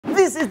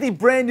This is the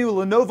brand new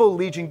Lenovo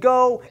Legion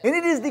Go, and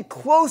it is the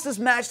closest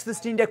match to the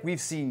Steam Deck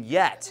we've seen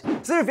yet.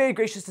 So they're very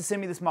gracious to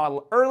send me this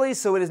model early,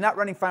 so it is not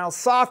running final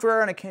software,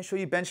 and I can't show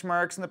you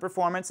benchmarks and the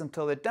performance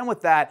until they're done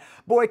with that.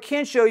 But what I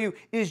can show you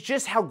is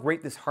just how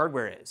great this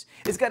hardware is.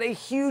 It's got a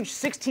huge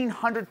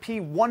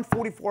 1600p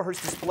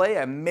 144Hz display,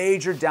 a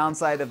major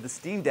downside of the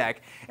Steam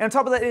Deck, and on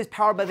top of that, it is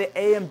powered by the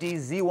AMD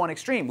Z1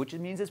 Extreme, which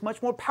means it's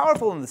much more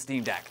powerful than the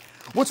Steam Deck.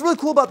 What's really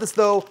cool about this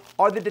though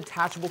are the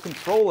detachable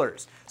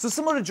controllers. So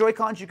similar to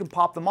Joy-Cons, you can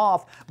pop them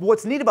off, but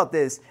what's neat about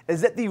this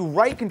is that the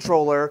right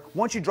controller,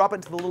 once you drop it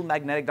into the little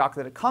magnetic dock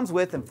that it comes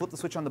with and flip the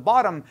switch on the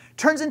bottom,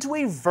 turns into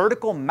a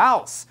vertical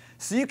mouse.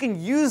 So you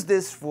can use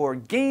this for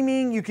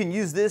gaming, you can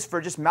use this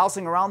for just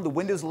mousing around the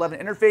Windows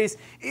 11 interface.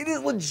 It is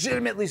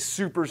legitimately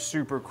super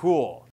cool.